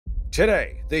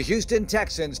Today, the Houston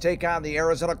Texans take on the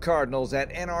Arizona Cardinals at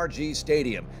NRG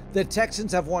Stadium. The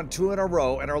Texans have won 2 in a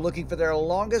row and are looking for their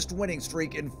longest winning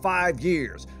streak in 5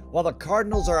 years, while the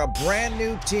Cardinals are a brand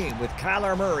new team with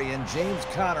Kyler Murray and James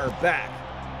Conner back.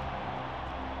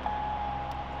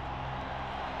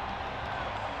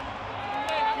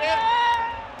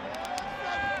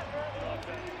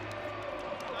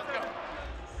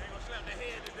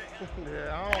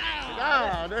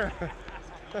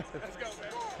 Let's go,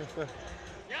 man.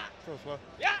 Yeah. So slow.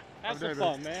 Yeah. Have some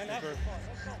fun, man. Have some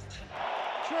fun.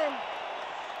 Trim.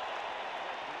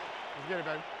 Let's get it,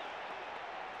 baby.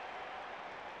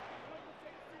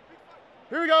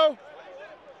 Here we go.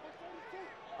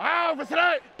 Ah, for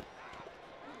tonight.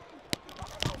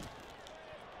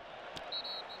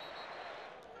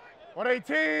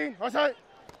 $118. What's that?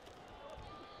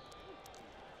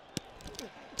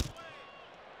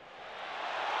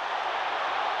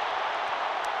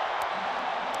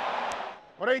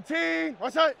 $118.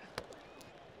 What's that?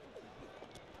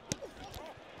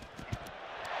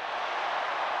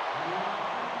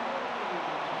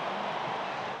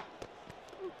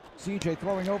 C.J.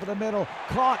 throwing over the middle,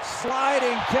 caught,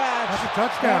 sliding catch. That's a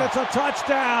touchdown. And it's a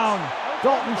touchdown.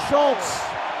 Dalton Schultz.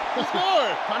 He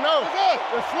scored. I know.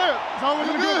 It's slip. It's always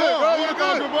a good ball. Always a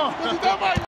good ball. What you talking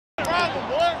about? Problem,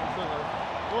 boy.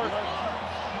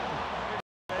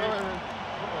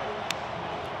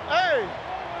 Hey,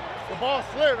 the ball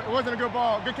slipped. It wasn't a good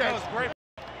ball. Good catch. That was great.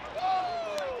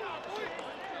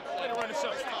 Way to run the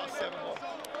show.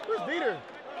 Where's Dieter?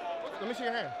 Let me see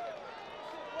your hand.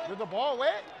 Is the ball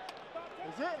wet?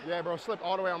 Is it? Yeah, bro, slipped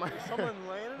all the way on my. Someone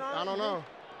landed on it? I don't know.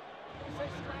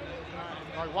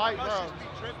 Like white, bro.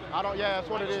 I don't. Yeah, that's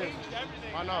what it is.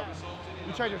 I know.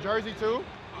 You change your jersey too?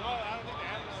 No, I don't think they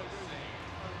have another jersey.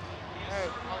 Hey,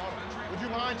 would you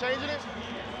mind changing it?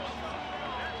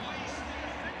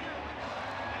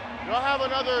 Do I have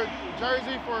another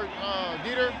jersey for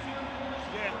Dieter?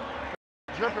 Yeah.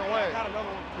 Dripping wet.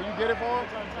 Can you get it for him?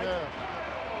 Yeah.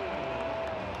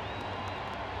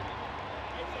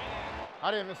 I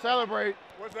didn't even celebrate.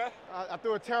 What's that? I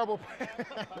threw a terrible pass.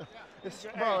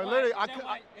 Bro, literally,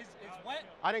 it's wet?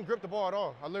 I didn't grip the ball at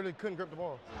all. I literally couldn't grip the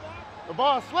ball. The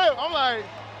ball slipped. I'm like,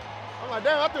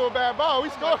 damn, I threw a bad ball. We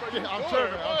scored. Yeah, I'm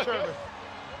tripping.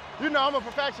 You know I'm a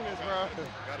perfectionist, bro.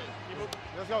 Got it.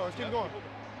 Let's go. Let's keep going.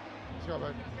 Let's go,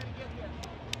 baby.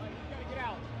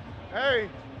 Hey.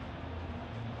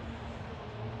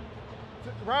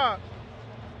 Rob.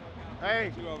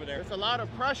 Hey, it's a lot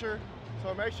of pressure.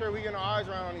 So make sure we get our eyes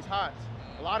around on these hots.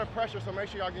 A lot of pressure, so make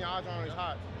sure y'all get your eyes around on these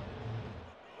hots.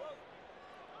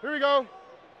 Here we go.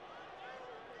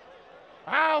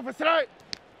 Ow, for tonight.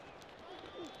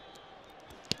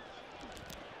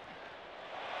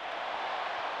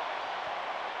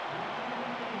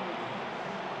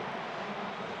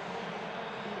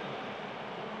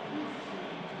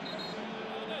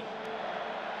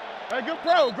 Hey, good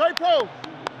pro, great pro.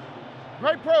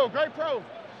 Great pro.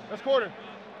 That's quarter.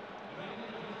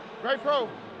 Great pro.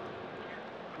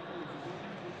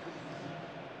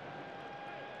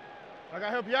 I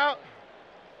gotta help you out.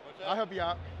 I'll help you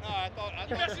out. No, I thought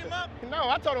you messed him up. No,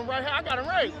 I told him right here. I got him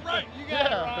right. You were right. You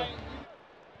got it right.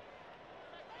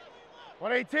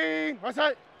 118. What's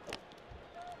that?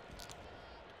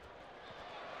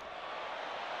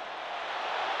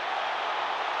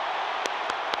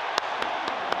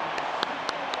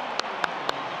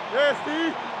 Yeah,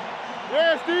 Steve.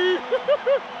 Yeah, Steve.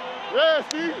 Yeah,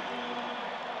 Steve.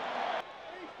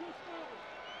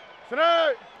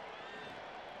 Tonight.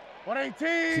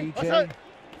 118. C.J.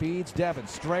 feeds Devin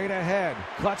straight ahead.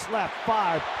 Cuts left,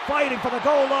 5. Fighting for the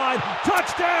goal line.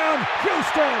 Touchdown,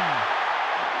 Houston.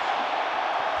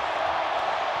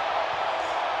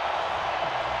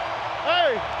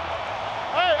 Hey.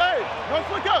 Go,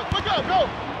 flick up, go.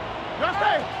 Now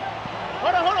stay.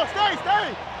 Hold on,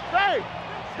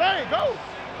 stay, go.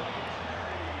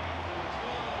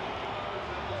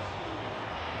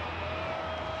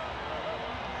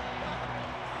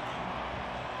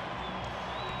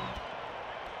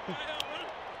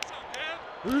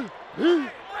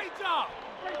 Great job.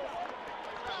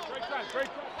 Great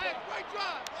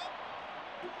job.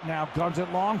 Now guns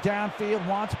it long downfield,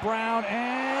 wants Brown,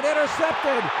 and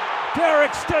intercepted.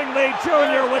 Derek Stingley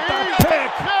Jr. with the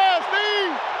pick. Yeah,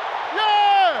 Steve.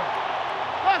 Yeah.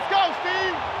 Let's go,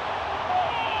 Steve.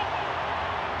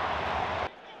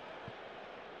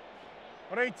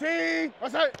 118.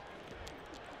 What's that?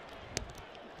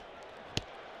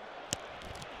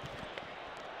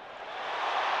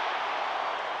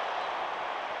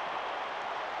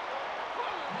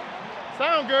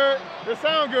 Sound good. It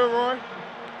sound good, Roy.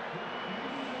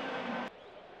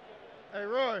 Hey,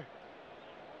 Roy.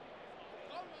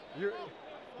 You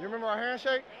remember our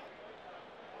handshake?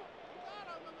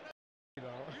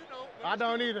 I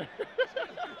don't either.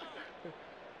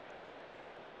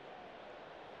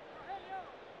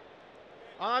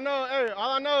 All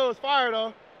I know is fire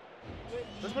though.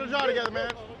 Let's put a draw together,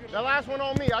 man. That last one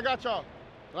on me. I got y'all.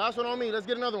 The last one on me. Let's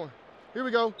get another one. Here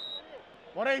we go.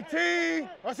 118.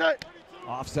 What's it?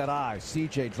 Offset eye.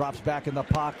 C.J. drops back in the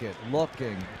pocket,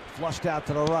 looking, flushed out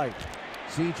to the right.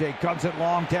 C.J. guns it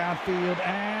long downfield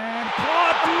and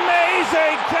caught.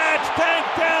 Amazing catch, Tank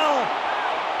Dell.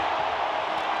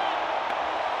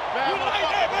 You like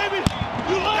that, baby?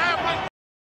 You like that?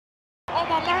 Oh,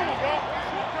 my mama, bro.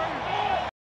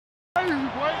 Crazy,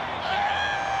 boy.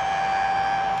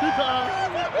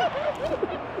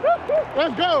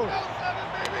 Let's go.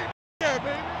 Yeah,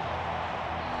 baby.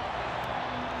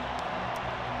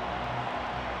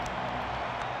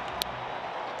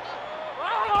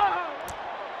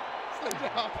 Sit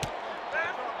down.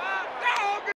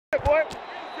 Good boy.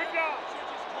 Good job.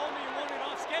 Just told me you wanted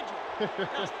off schedule.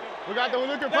 We got the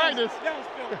look at practice. That was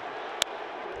Phil.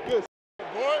 Good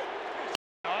Boy.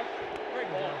 Great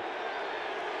ball.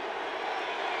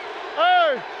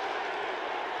 Hey!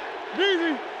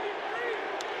 Easy.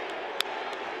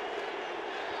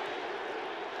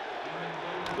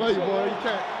 Love you, boy. You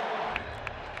can't.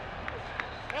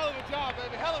 Hell of a job,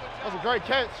 baby. Hell of a job. That's a great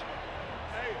catch.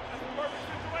 Hey, that's a perfect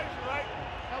situation, right?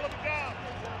 Hell of a job.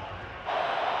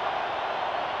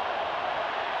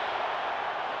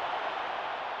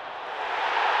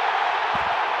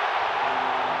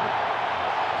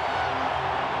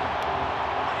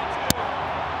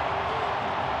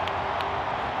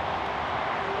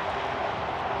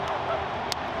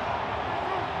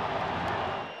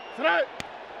 Tonight.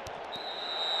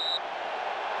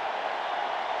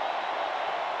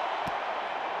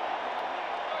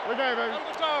 Good game, baby.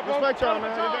 Good job, bro. Respect y'all, Hell of a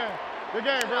man. job. Good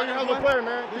game, bro. You're a hell of a player,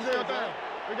 man. Keep doing your thing.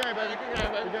 Good game, baby. Good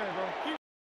game, baby. Good game, bro. Keep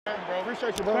Bro,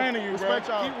 appreciate you, bro. Fan of you, bro. Respect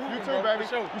y'all. Keep hooping, You too, bro. baby. For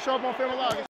sure. You show up on film a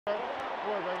lot. Boy,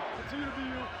 baby. Continue to be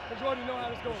you, and Jordan know how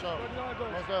this goes. For sure. Jordan know how it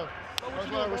goes. Most love. Know what Much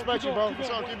you love. doing, Respect bro. you, bro. Keep For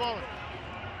sure. going, Keep balling.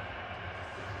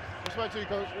 Respect to you,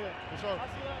 coach. For sure.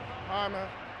 All right, man.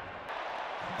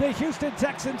 The Houston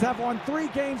Texans have won 3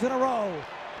 games in a row.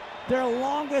 Their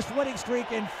longest winning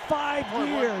streak in 5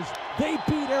 years. They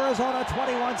beat Arizona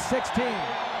 21-16.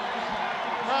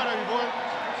 Proud of you, boy.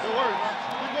 Good work.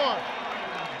 Keep going.